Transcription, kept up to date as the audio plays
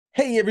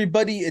Hey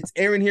everybody, it's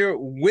Aaron here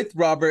with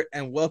Robert,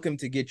 and welcome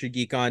to Get Your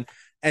Geek On.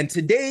 And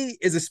today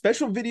is a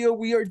special video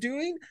we are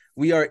doing.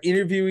 We are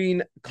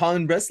interviewing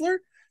Colin Bressler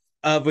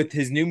with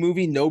his new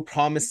movie, No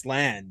Promised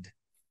Land.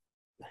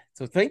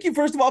 So thank you,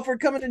 first of all, for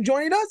coming and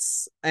joining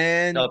us.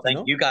 And, No,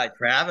 thank you guys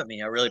for having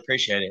me. I really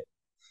appreciate it.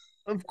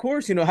 of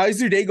course,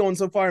 how's your day going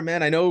so far,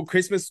 man? I know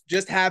Christmas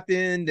just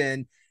happened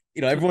and,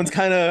 everyone's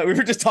kind of, we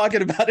were just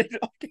talking about it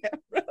off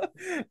camera.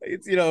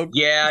 It's.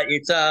 Yeah,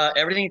 it's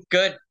everything's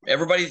good.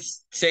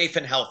 Everybody's safe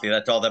and healthy.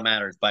 That's all that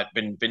matters. But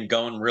been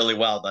going really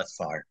well thus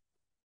far.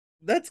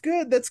 That's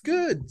good. That's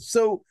good.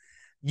 So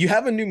you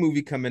have a new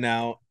movie coming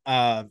out.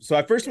 So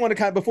I first want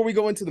to before we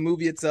go into the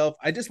movie itself,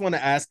 I just want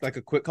to ask like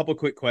a couple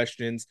quick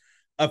questions.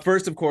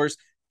 First, of course,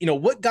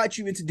 what got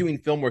you into doing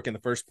film work in the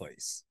first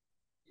place?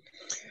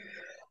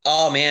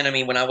 Oh man, I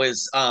mean, when I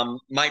was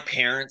my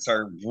parents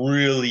are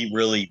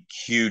really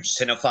huge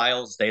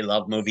cinephiles. They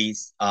love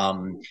movies.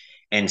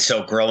 And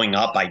so growing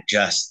up,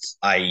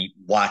 I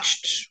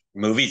watched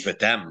movies with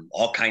them,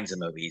 all kinds of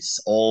movies,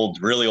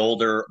 old, really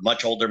older,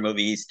 much older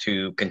movies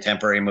to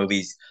contemporary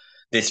movies.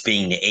 This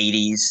being the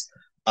 80s.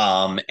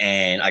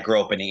 And I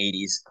grew up in the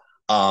 80s.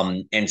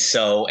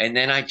 And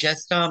then I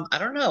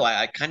don't know,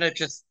 I kind of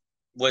just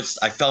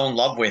I fell in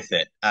love with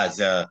it as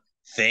a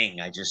thing.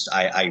 I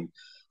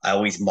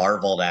always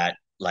marveled at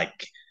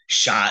like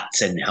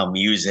shots and how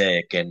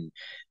music and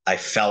I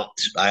felt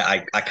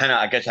I kind of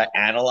I guess I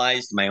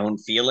analyzed my own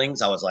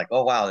feelings. I was like,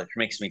 oh wow, this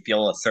makes me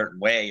feel a certain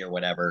way or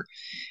whatever.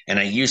 And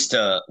I used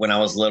to when I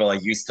was little, I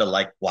used to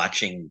like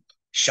watching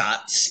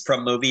shots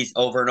from movies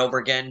over and over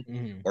again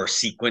Mm-hmm. or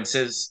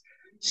sequences.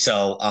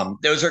 So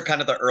those are kind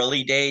of the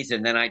early days.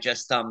 And then I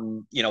just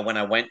when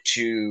I went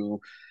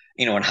to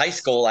in high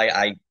school,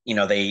 I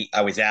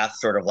was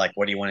asked sort of like,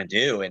 what do you want to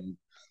do? And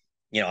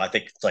I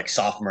think it's like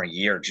sophomore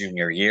year,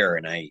 junior year,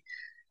 and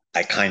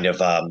I kind of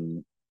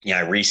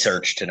I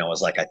researched and I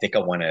was like, I think I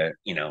want to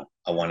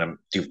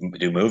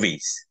do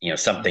movies,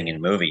 something Mm-hmm.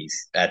 in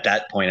movies. At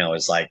that point, I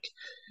was like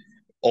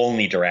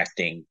only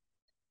directing,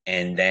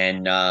 and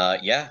then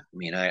yeah, I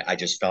mean, I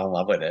just fell in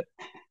love with it.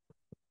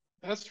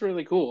 That's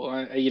really cool.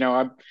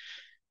 I'm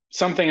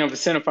something of a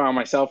cinephile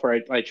myself,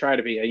 where I try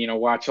to be.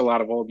 Watch a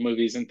lot of old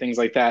movies and things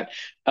like that.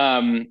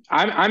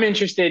 I'm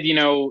interested.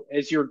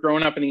 As you're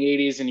growing up in the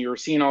 '80s and you were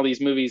seeing all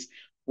these movies,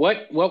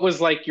 what was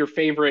like your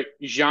favorite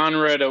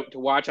genre to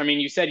watch? I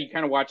mean, you said you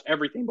kind of watch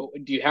everything, but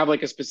do you have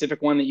like a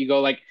specific one that you go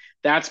like,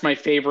 that's my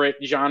favorite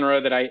genre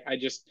that I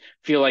just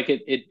feel like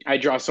I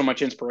draw so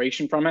much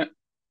inspiration from it?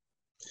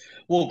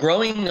 Well,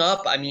 growing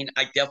up, I mean,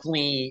 I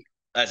definitely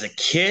as a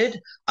kid,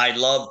 I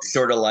loved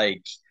sort of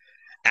like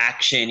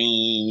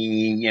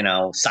actiony,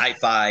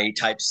 sci-fi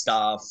type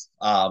stuff,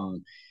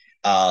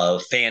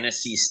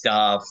 fantasy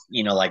stuff,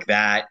 like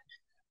that.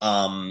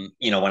 When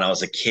I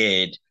was a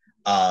kid.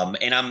 And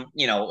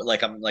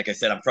like I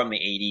said, I'm from the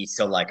 80s,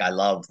 so like I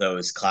love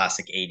those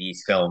classic 80s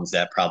films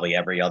that probably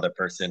every other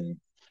person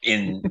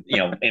in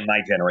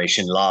my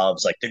generation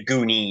loves, like the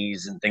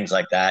Goonies and things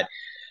like that.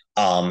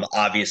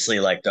 Obviously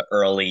like the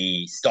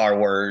early Star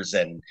Wars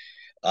and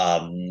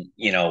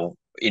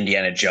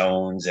Indiana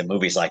Jones and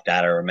movies like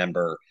that. I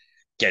remember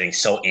getting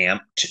so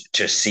amped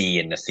to see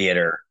in the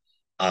theater.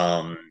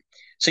 Um,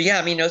 so yeah,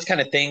 I mean those kind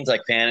of things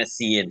like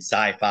fantasy and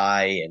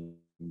sci-fi and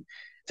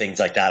things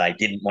like that. I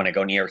didn't want to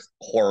go near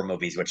horror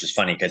movies, which is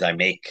funny because I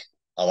make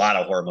a lot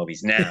of horror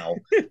movies now.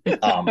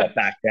 But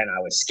back then I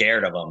was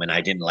scared of them and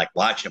I didn't like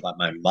watch them. But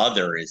my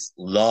mother is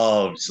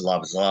loves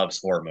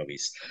horror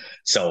movies.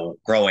 So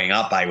growing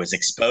up, I was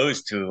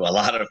exposed to a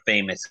lot of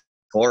famous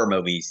horror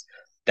movies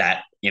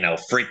that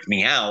freaked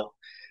me out.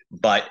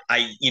 But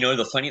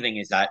the funny thing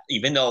is that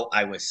even though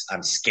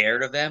I'm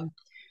scared of them,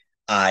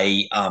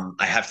 I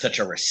have such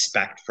a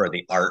respect for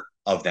the art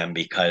of them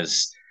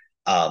because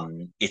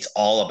it's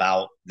all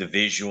about the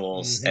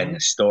visuals and Mm-hmm. the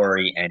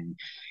story, and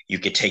you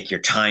could take your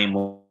time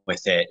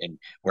with it. And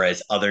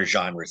whereas other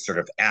genres sort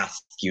of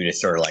ask you to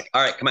sort of like,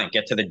 all right, come on,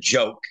 get to the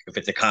joke if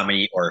it's a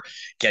comedy, or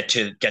get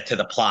to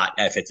the plot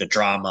if it's a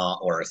drama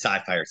or a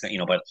sci-fi or something.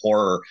 But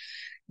horror,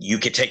 you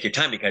could take your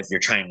time because you're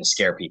trying to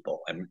scare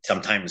people, and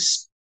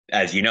sometimes,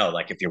 as you know,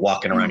 like if you're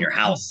walking around your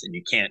house and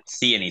you can't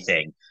see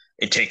anything,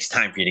 it takes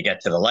time for you to get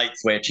to the light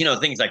switch,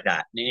 things like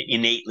that.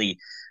 Innately,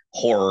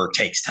 horror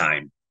takes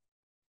time.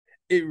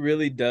 It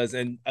really does.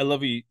 And I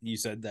love you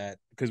said that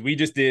because we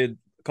just did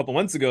a couple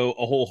months ago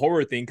a whole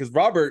horror thing because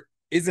Robert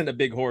isn't a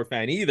big horror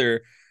fan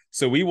either.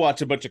 So we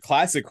watched a bunch of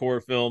classic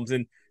horror films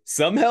and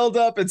some held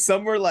up and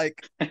some were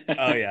like,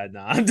 oh yeah,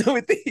 nah, I'm done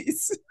with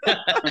these.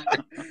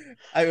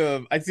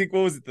 I think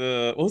what was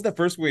that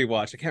first movie we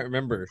watched? I can't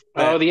remember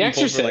Oh, that The we both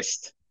were like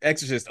Exorcist.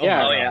 Exorcist. Oh my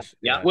Yeah, Oh yeah, gosh.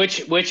 yeah. Yeah.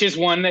 which is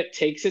one that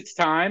takes its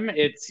time.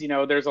 It's,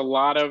 there's a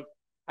lot of,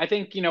 I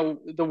think,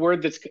 the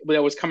word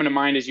that was coming to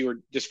mind as you were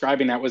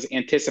describing that was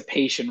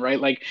anticipation, right?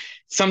 Like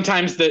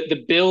sometimes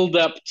the build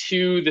up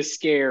to the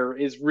scare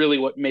is really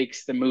what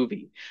makes the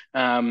movie.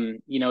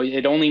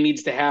 It only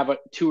needs to have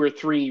two or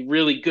three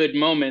really good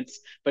moments,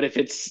 but if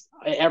it's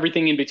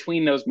everything in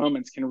between those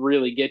moments can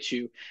really get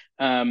you,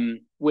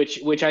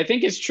 which I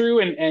think is true.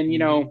 And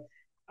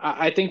Mm-hmm.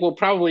 I think we'll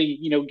probably,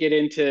 get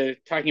into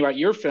talking about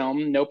your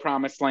film, No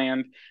Promised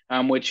Land,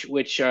 which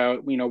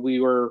we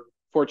were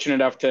fortunate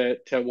enough to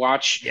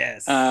watch.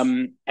 Yes.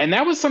 And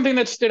that was something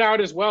that stood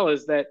out as well,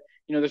 is that,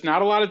 there's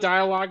not a lot of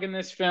dialogue in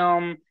this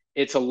film.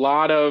 It's a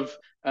lot of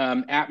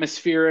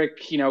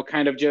atmospheric,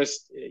 kind of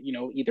just,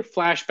 either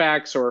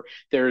flashbacks, or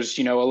there's,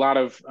 a lot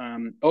of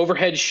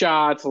overhead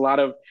shots, a lot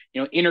of,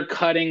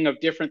 intercutting of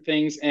different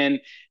things. And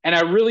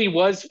I really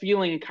was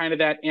feeling kind of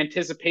that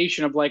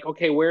anticipation of like,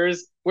 okay,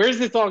 where's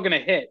this all going to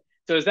hit?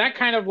 So is that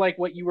kind of like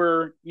what you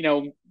were,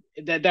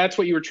 that's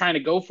what you were trying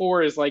to go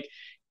for, is like,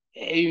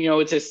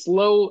 it's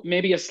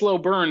maybe a slow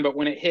burn, but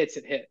when it hits,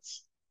 it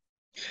hits.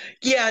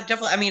 Yeah,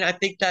 definitely. I mean, I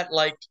think that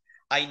like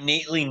I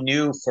innately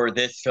knew for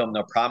this film,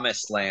 The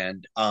Promised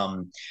Land,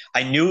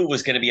 I knew it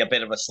was going to be a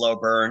bit of a slow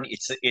burn.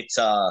 It's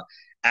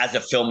as a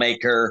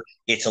filmmaker,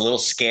 it's a little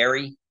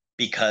scary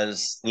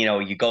because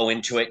you go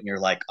into it and you're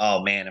like,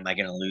 oh man, am I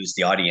going to lose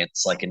the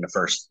audience like in the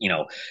first,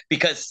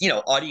 because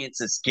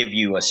audiences give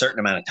you a certain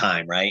amount of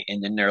time, right?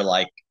 And then they're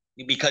like,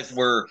 because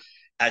we're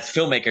as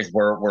filmmakers,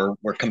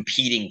 we're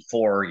competing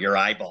for your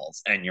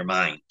eyeballs and your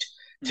mind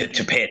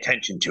to pay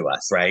attention to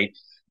us, right?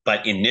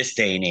 But in this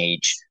day and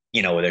age,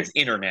 there's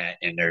internet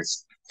and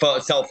there's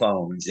cell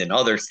phones and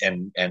others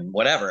and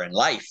whatever and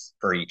life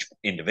for each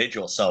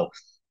individual. So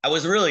I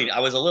was a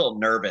little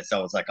nervous. I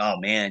was like, oh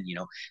man,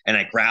 and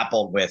I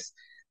grappled with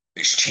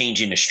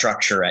changing the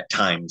structure at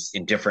times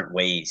in different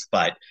ways.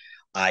 But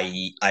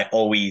I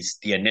always,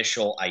 the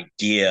initial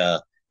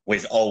idea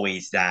was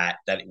always that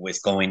it was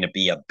going to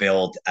be a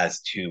build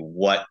as to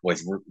what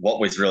was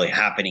really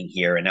happening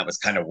here, and that was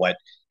kind of what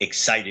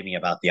excited me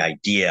about the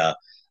idea.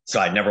 So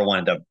I never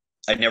wanted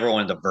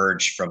to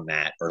verge from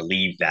that or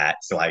leave that.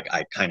 So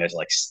I kind of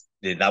like,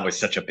 that was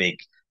such a big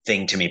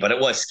thing to me, but it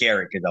was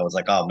scary because I was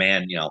like, oh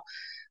man,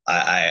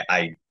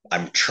 I'm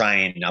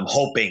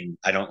hoping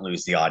I don't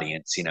lose the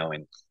audience,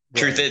 and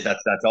truth is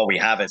that's all we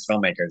have as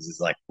filmmakers is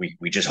like,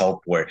 we just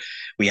hope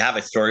we have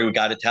a story we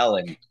got to tell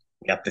and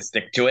we have to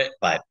stick to it.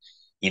 But,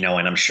 and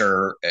I'm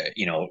sure,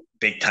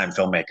 big time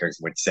filmmakers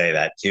would say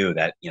that too,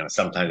 that,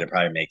 sometimes they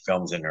probably make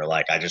films and they're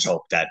like, I just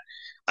hope that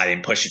I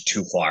didn't push it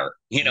too far,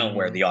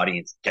 where the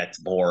audience gets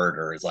bored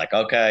or is like,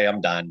 okay,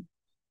 I'm done.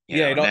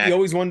 You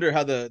always wonder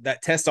how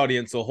that test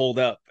audience will hold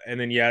up, and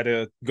then you had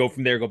to go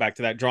from there, go back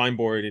to that drawing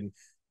board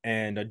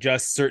and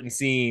adjust certain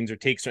scenes or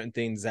take certain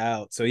things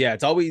out. So yeah, I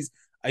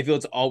feel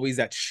it's always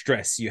that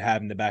stress you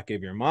have in the back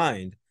of your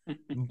mind.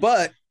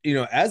 But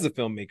as a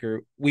filmmaker,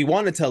 we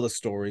want to tell a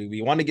story,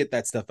 we want to get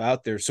that stuff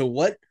out there. So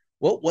what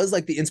was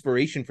like the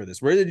inspiration for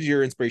this? Where did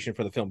your inspiration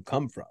for the film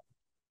come from?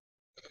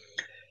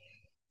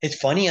 It's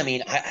funny. I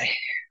mean,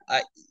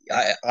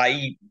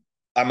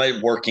 I'm a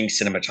working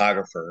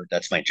cinematographer.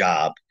 That's my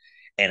job.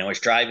 And I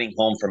was driving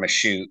home from a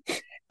shoot,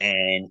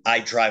 and I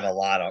drive a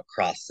lot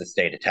across the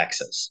state of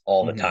Texas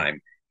all the time.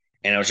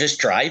 And I was just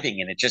driving,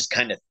 and it just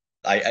kind of,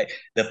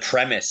 the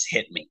premise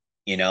hit me.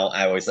 It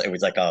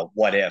was like a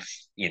what if,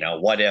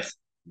 what if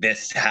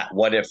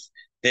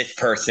this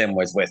person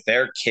was with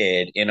their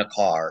kid in a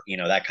car,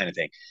 that kind of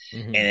thing.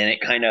 And then it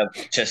kind of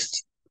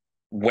just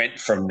went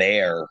from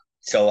there.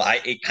 So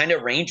it kind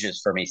of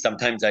ranges for me.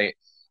 Sometimes I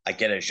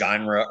get a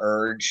genre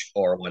urge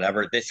or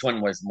whatever. This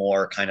one was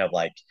more kind of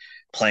like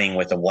playing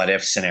with a what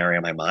if scenario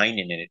in my mind,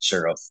 and then it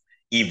sort of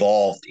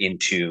evolved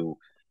into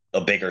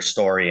a bigger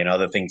story, and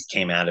other things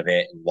came out of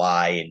it and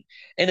why.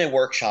 And I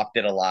workshopped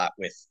it a lot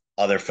with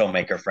other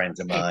filmmaker friends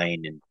of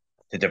mine, and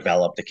to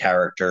develop the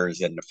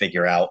characters and to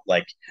figure out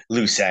like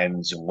loose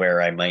ends and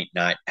where I might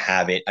not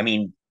have it. I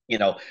mean,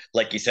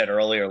 like you said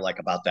earlier, like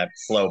about that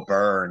slow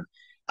burn,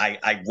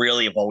 I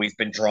really have always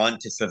been drawn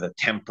to sort of the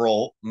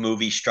temporal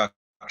movie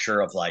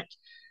structure of like,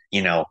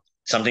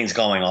 something's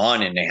going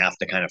on and they have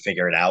to kind of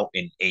figure it out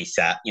in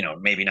ASAP,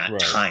 maybe not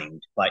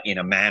timed, but in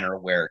a manner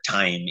where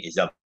time is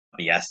of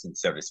the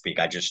essence, so to speak.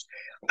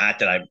 Not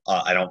that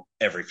I don't,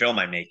 every film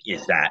I make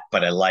is that,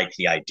 but I like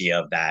the idea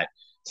of that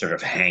sort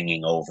of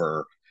hanging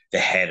over the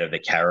head of the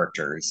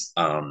characters.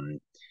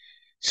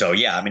 So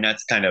yeah, I mean,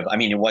 that's kind of, I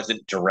mean, it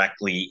wasn't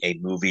directly a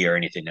movie or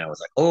anything that I was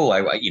like, oh,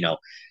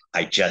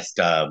 I just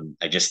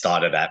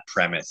thought of that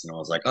premise and I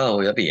was like,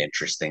 oh, that'd be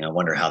interesting. I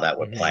wonder how that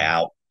would play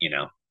out.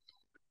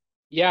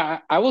 Yeah,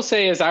 I will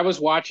say as I was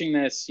watching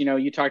this,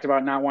 you talked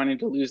about not wanting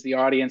to lose the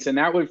audience. And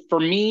that would, for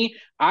me,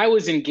 I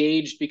was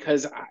engaged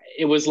because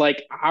it was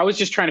like, I was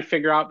just trying to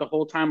figure out the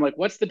whole time, like,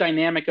 what's the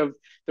dynamic of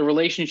the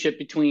relationship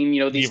between,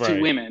 these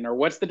two women, or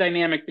what's the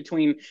dynamic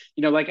between,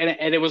 like,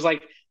 and it was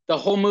like, the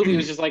whole movie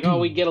was just like, oh,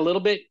 we get a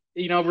little bit,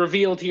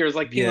 revealed here. Is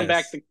like peeling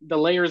back the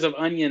layers of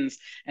onions.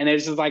 And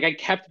it's just like, I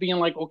kept being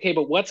like, okay,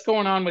 but what's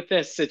going on with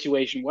this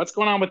situation? What's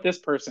going on with this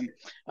person?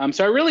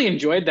 So I really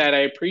enjoyed that. I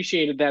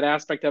appreciated that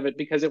aspect of it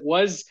because it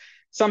was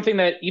something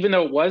that, even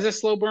though it was a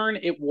slow burn,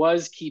 it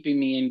was keeping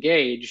me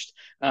engaged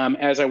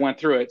as I went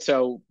through it.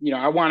 So,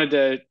 I wanted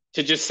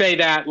to just say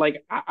that,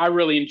 like, I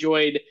really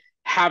enjoyed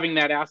having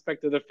that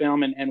aspect of the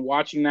film and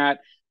watching that.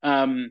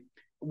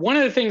 One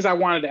of the things I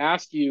wanted to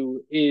ask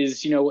you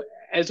is,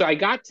 as I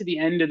got to the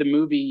end of the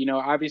movie,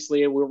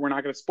 obviously we're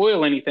not going to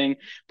spoil anything,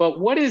 but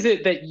what is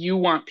it that you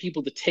want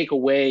people to take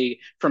away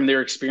from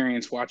their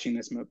experience watching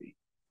this movie?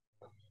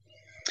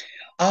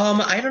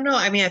 I don't know.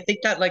 I mean, I think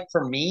that like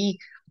for me,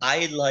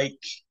 I like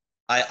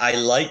I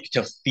like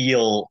to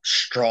feel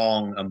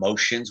strong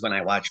emotions when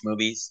I watch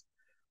movies.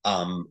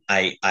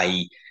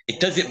 I it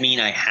doesn't mean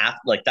I have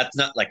like that's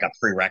not like a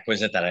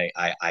prerequisite that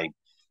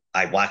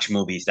I watch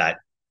movies that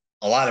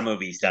a lot of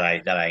movies that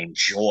I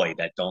enjoy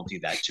that don't do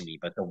that to me,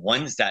 but the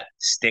ones that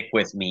stick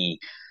with me,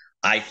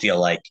 I feel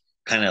like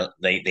kind of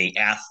they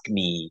ask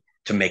me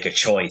to make a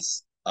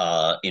choice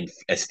in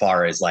as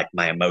far as like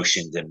my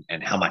emotions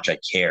and how much I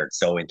cared.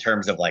 So in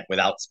terms of like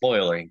without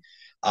spoiling,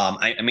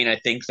 I mean I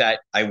think that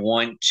I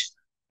want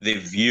the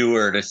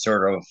viewer to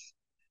sort of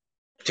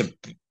to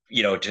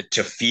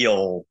to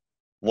feel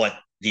what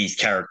these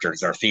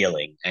characters are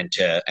feeling and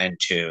to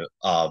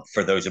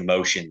for those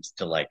emotions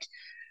to like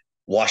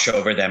wash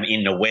over them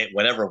in the way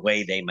whatever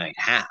way they might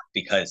have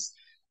because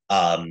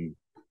um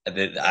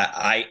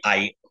I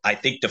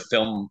think the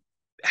film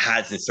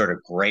has this sort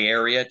of gray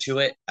area to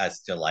it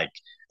as to like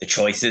the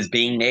choices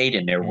being made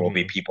and there will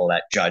be Mhm. people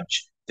that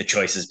judge the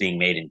choices being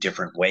made in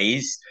different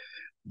ways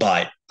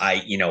but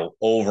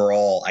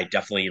overall I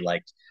definitely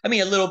like I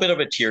mean a little bit of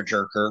a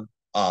tearjerker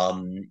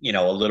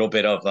a little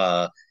bit of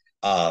a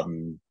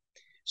um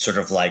sort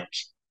of like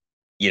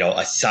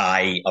a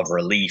sigh of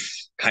relief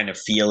kind of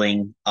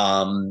feeling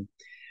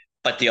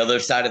but the other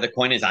side of the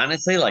coin is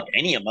honestly like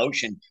any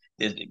emotion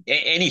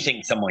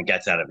anything someone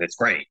gets out of it's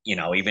great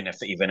even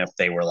if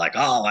they were like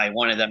oh I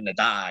wanted them to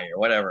die or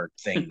whatever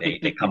thing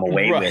they come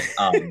away Right. with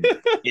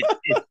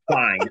it's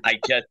fine I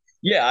just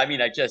yeah I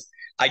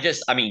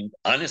mean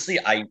honestly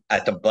I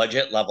at the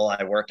budget level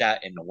I work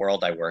at in the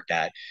world I work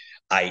at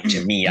I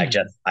to me I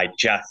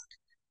just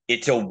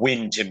it's a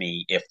win to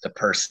me if the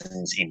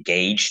person's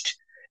engaged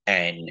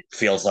and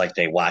feels like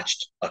they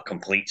watched a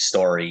complete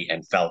story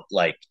and felt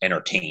like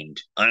entertained.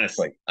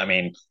 Honestly, I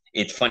mean,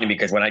 it's funny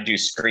because when I do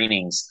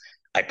screenings,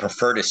 I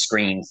prefer to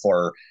screen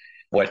for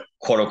what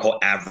quote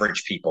unquote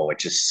average people,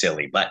 which is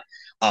silly, but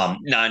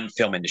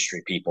non-film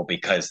industry people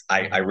because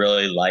I Mhm.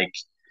 really like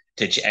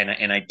to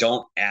and I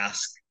don't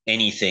ask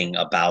anything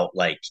about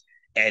like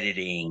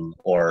editing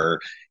or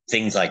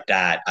things like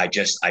that.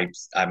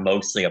 I'm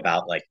mostly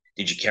about like,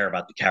 did you care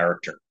about the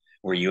character?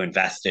 Were you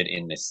invested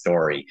in this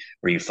story?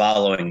 Were you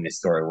following this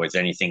story? Was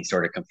anything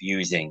sort of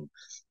confusing?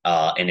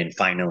 And then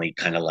finally,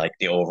 kind of like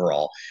the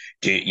overall,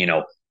 do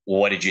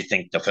what did you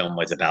think the film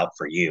was about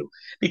for you?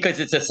 Because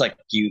it's just like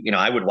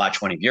I would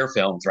watch one of your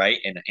films, right?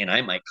 And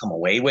I might come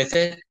away with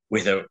it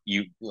with a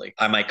you like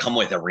I might come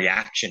with a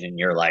reaction, and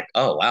you're like,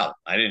 oh wow,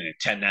 I didn't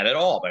intend that at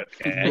all, but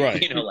okay,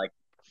 Right. like,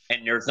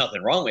 and there's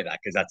nothing wrong with that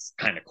because that's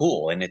kind of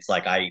cool, and it's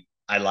like I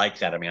like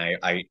that. I mean,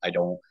 I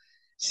don't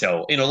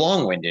so in a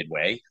long-winded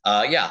way,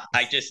 yeah,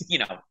 I just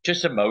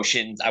just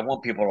emotions. I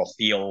want people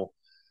to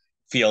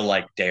feel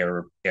like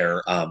they're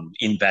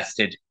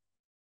invested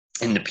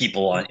in the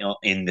people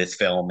in this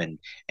film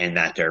and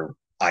that they're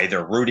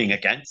either rooting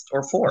against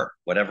or for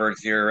whatever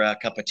is your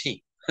cup of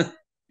tea.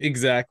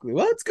 Exactly.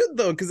 Well, it's good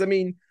though, because I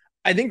mean,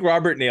 I think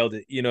Robert nailed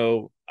it. He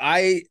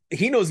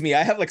knows me.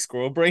 I have like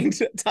squirrel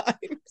brains at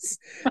times,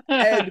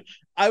 and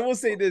I will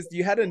say this: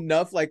 you had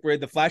enough like where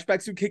the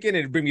flashbacks would kick in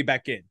and bring me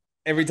back in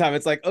every time.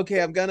 It's like,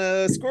 okay, I'm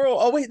gonna squirrel.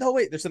 Oh wait, no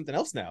wait, there's something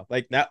else now.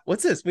 Like now,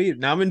 what's this? Wait,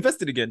 now I'm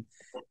invested again,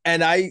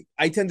 and I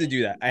tend to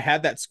do that. I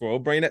have that squirrel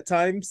brain at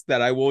times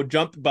that I will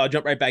jump, but I'll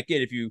jump right back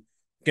in if you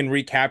can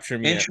recapture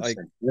me at like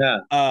Interesting.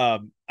 Yeah.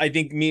 I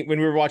think me when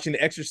we were watching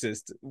The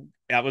Exorcist,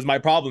 that was my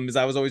problem. Is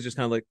I was always just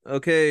kind of like,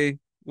 okay,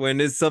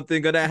 when is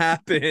something gonna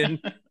happen?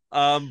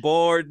 I'm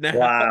bored now.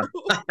 Wow.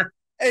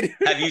 And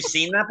Have you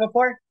seen that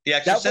before? The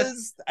that Exorcist?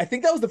 was, I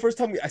think that was the first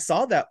time I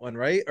saw that one,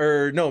 right?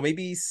 Or no,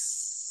 maybe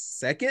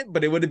second,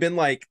 but it would have been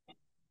like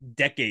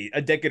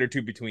a decade or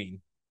two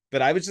between.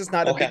 But I was just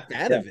not a Okay. big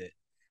fan Yeah. of it.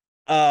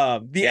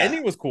 The Yeah.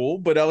 ending was cool,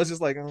 but I was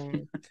just like,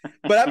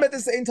 but I'm at the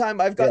same time,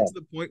 I've gotten Yeah. to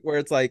the point where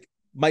it's like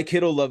my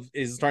kiddo love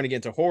is starting to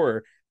get into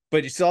horror,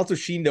 but it's also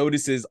she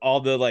notices all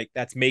the like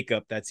that's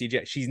makeup, that's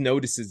CGI. She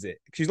notices it.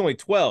 She's only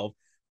 12,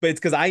 but it's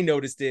because I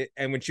noticed it.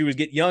 And when she was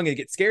get young and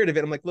get scared of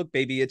it, I'm like, look,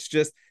 baby,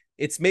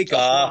 it's makeup.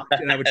 Oh,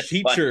 And I would that's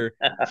teach funny. her,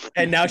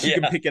 and now she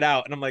can Yeah. pick it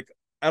out. And I'm like,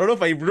 I don't know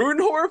if I ruined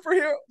horror for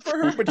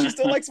her, but she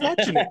still likes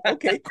watching it.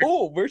 Okay,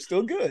 cool. We're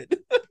still good.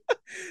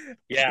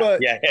 Yeah.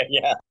 But Yeah.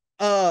 Yeah.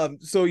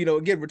 so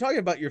again, we're talking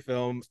about your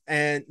film,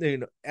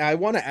 and I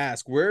want to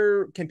ask,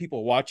 where can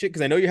people watch it?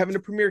 Because I know you're having a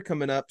premiere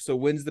coming up. So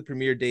when's the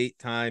premiere date,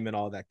 time, and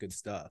all that good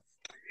stuff?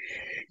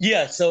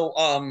 Yeah, so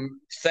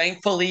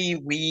thankfully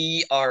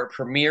we are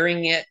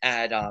premiering it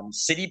at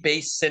City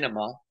Base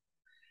Cinema,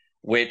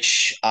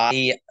 which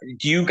I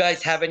do you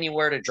guys have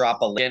anywhere to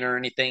drop a link in or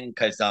anything?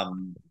 Because I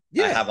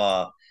Yeah.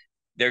 have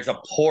there's a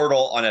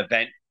portal on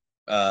event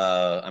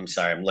I'm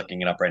sorry, I'm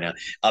looking it up right now.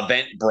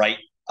 Eventbrite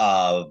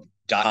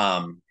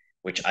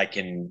which I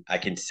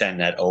can send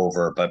that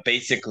over. But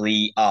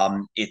basically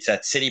it's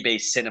at City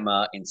Base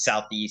Cinema in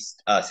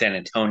Southeast San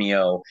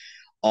Antonio.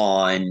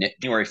 on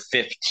January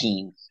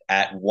 15th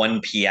at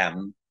 1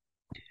 p.m.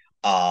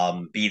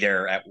 Be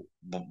there at,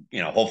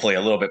 hopefully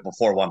a little bit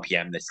before 1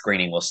 p.m. The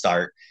screening will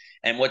start.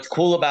 And what's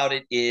cool about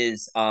it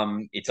is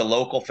it's a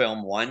local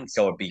film one,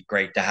 so it'd be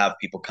great to have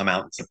people come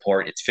out and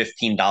support. It's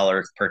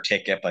 $15 per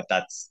ticket, but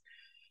that's,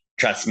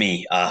 trust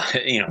me,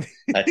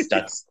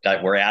 that's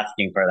that we're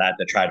asking for that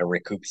to try to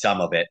recoup some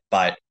of it.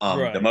 But the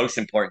Right. most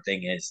important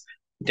thing is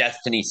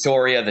Destiny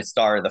Soria, the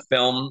star of the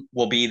film,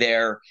 will be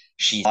there.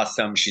 She's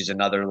awesome. She's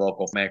another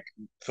local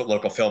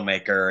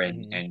filmmaker,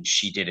 and Mhm.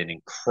 she did an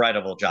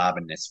incredible job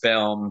in this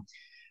film.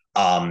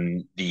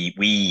 The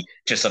we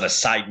just on a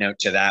side note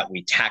to that,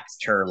 we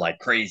taxed her like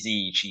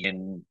crazy. She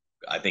in,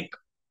 I think,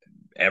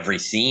 every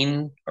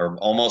scene or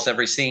almost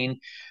every scene.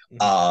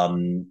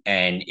 Mhm.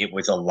 And it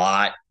was a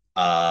lot.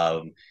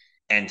 Um,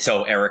 and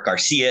so Eric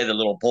Garcia, the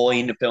little boy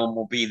in the film,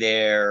 will be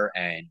there,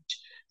 and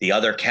the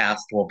other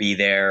cast will be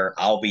there.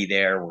 I'll be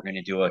there. We're going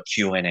to do a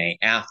Q&A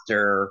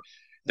after.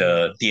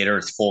 The Mhm.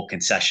 theater's full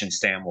concession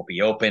stand will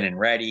be open and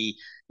ready.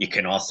 You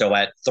can also,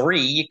 at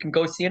 3, you can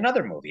go see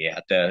another movie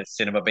at the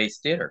Cinema Base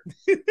Theater.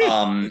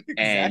 But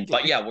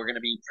Exactly. yeah, we're going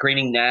to be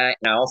screening that.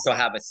 And I also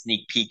have a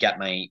sneak peek at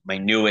my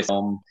newest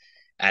film.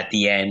 At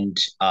the end,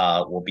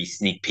 we'll be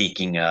sneak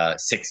peeking a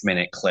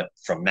 6-minute clip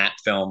from that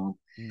film.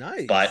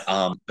 But Nice.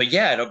 um, but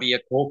yeah, it'll be a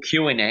cool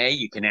Q&A.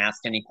 You can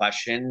ask any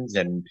questions,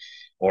 and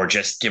or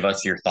just give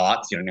us your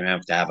thoughts. You don't even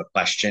have to have a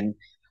question.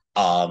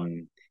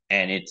 Um,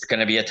 and it's going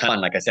to be a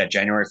ton. Like I said,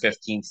 January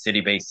 15th,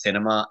 City Based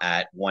Cinema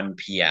at 1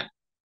 p.m.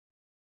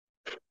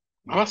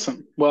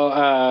 Awesome.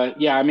 Well,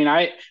 yeah, I mean,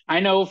 I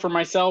know for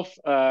myself,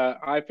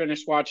 I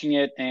finished watching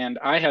it and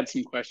I had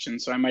some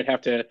questions, so I might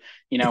have to,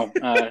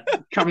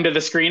 come to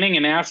the screening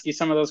and ask you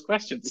some of those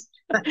questions.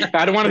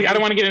 I don't want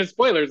to get into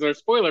spoilers or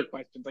spoiler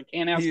questions. I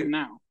can't ask He, them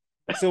now.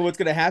 so what's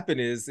gonna happen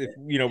is if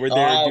we're there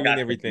Oh, doing gotcha. Nice.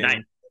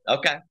 everything,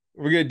 Okay.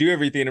 we're gonna do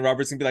everything, and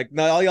Robert's gonna be like,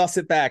 "No, all y'all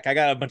sit back. I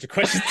got a bunch of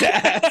questions to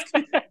ask."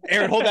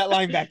 Aaron, hold that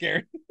line back,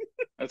 Aaron.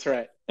 That's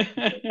right.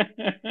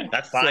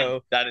 That's fine.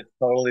 So, That is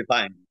totally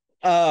fine.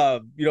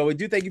 we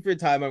do thank you for your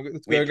time. We We're gonna go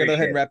ahead appreciate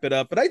and it. wrap it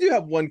up, but I do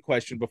have one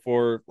question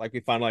before like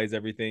we finalize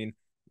everything.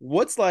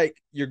 What's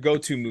like your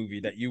go-to movie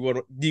that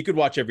you could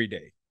watch every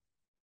day?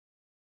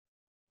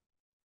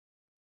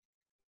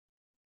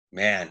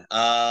 Man,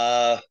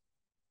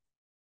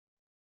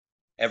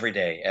 every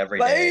day, every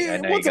day. I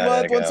Like know you once a gotta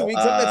month, once a go. week,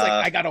 something that's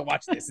like I gotta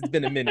watch this. It's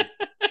been a minute.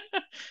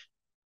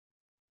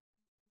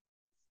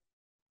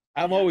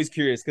 I'm Yeah. always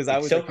curious because I It's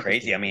always so like people's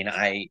crazy. I mean,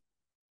 favorites.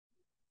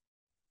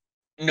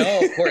 I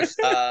no, of course.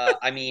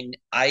 I mean,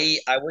 I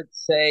would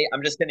say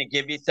I'm just gonna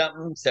give you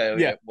something, so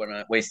Yeah. I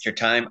wouldn't waste your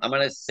time. I'm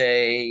gonna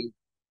say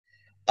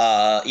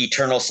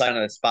Eternal Sign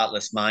of the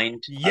Spotless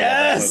Mind. I love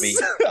that Yes, movie.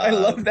 I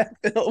love that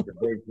film. The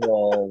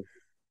visuals,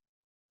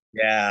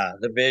 yeah,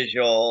 the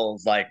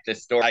visuals, like the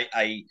story.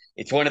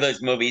 It's one of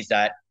those movies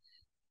that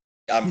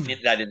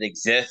that it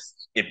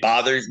exists. It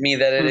bothers me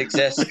that it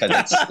exists because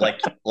it's like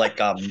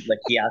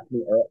he asked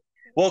me.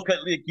 Well, cause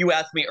like, you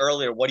asked me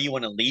earlier, what do you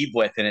want to leave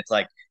with? And it's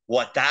like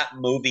what that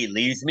movie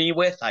leaves me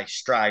with, I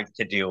strive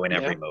to do in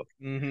every Yeah.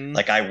 movie. Hmm.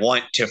 Like I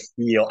want to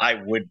feel. I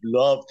would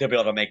love to be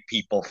able to make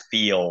people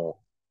feel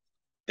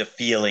the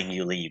feeling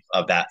you leave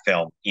of that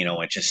film.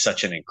 It's just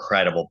such an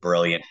incredible,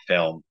 brilliant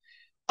film.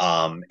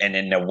 And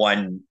then the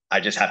one I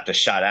just have to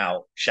shout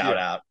Yeah.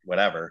 out,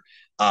 whatever,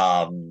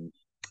 um,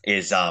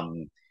 is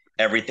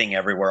Everything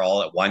Everywhere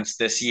All at Once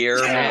this year,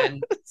 Yeah. man.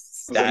 It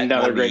was That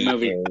another great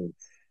movie movie. is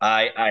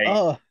I I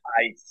Oh,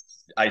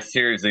 I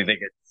seriously think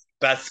it's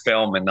best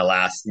film in the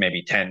last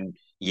maybe 10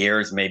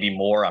 years, maybe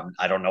more.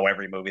 I don't know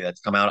every movie that's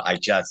come out. I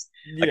just,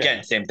 yeah.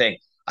 again, same thing.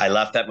 I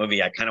left that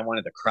movie. I kind of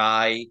wanted to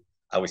cry.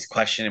 I was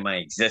questioning my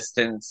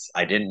existence.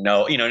 I didn't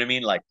know, you know what I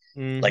mean? Like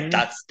Hmm.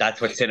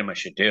 that's what cinema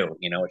should do.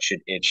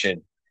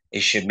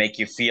 It should make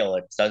you feel.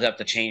 It doesn't have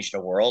to change the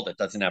world. It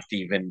doesn't have to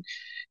even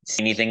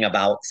say anything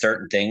about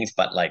certain things,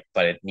 but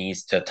it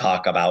needs to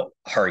talk about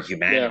her Yeah.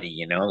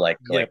 humanity, like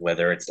Yep.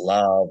 whether it's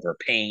love or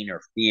pain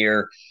or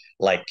fear,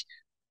 like,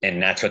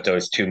 and that's what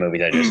those two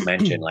movies I just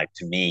mentioned, like,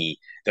 to me,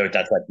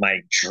 that's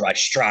like I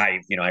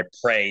strive, I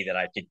pray that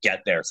I could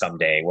get there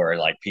someday where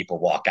like people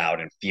walk out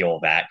and feel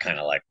that kind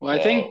of like, Well, I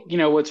whoa. think,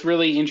 what's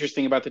really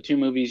interesting about the two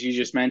movies you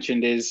just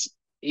mentioned is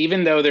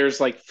even though there's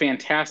like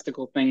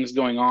fantastical things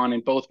going on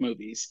in both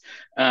movies,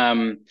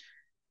 um,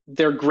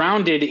 they're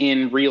grounded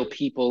in real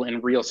people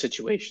and real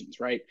situations,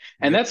 right?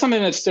 And Yep. that's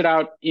something that stood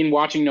out in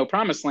watching No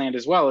Promised Land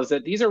as well, is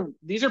that these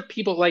are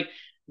people like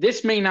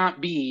this may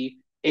not be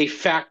a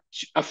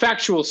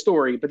factual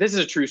story, but this is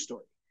a true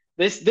story.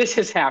 This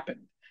has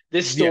happened.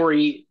 This Yeah.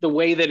 story, the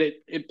way that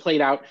it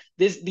played out,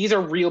 these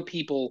are real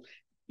people,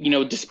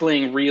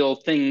 displaying real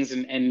things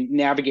and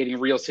navigating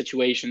real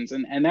situations.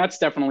 And that's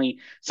definitely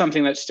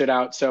something that stood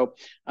out. So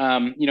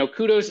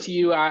kudos to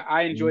you.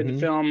 I enjoyed the Hmm.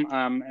 film.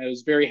 I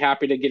was very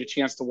happy to get a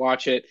chance to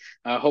watch it.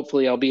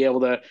 Hopefully, I'll be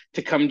able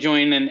to come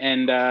join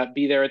and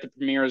be there at the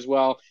premiere as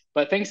well.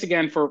 But thanks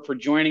again for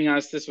joining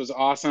us. This was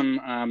awesome.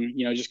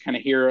 Just kind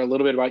of hear a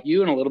little bit about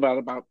you and a little bit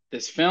about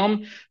this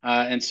film.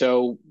 And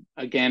so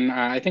again,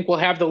 I think we'll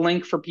have the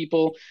link for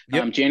people.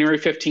 Yep. January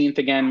 15th.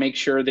 Again, make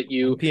sure that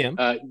you 1 p.m.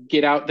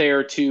 get out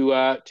there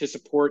to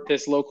support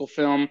this local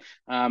film.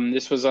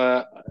 This was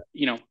a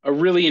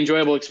really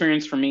enjoyable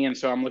experience for me, and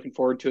so I'm looking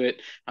forward to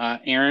it.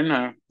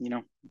 Aaron,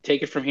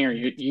 take it from here.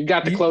 You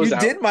got the You closeout.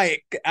 did my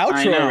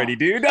outro already,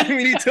 dude. I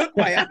mean, you took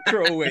my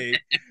outro away.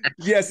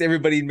 Yes,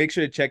 everybody, make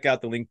sure to check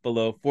out the link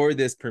below for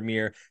this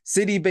premiere.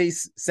 City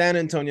Base, San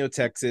Antonio,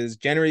 Texas,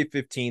 January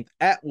 15th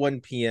at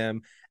 1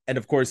 p.m. And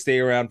of course, stay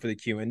around for the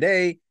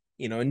Q&A.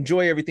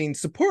 Enjoy everything.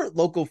 Support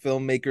local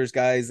filmmakers,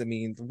 guys. I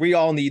mean, we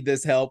all need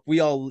this help.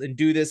 We all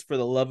do this for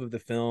the love of the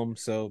film.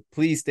 So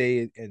please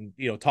stay and,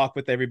 talk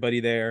with everybody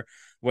there,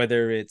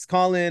 whether it's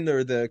Colin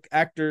or the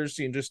actors,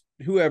 just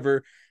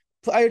whoever.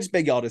 I just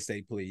beg y'all to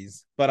stay,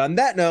 please. But on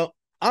that note,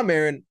 I'm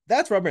Aaron.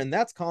 That's Robert, and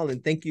that's Colin.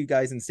 Thank you,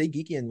 guys, and stay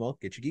geeky, and well,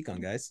 get your geek on,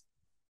 guys.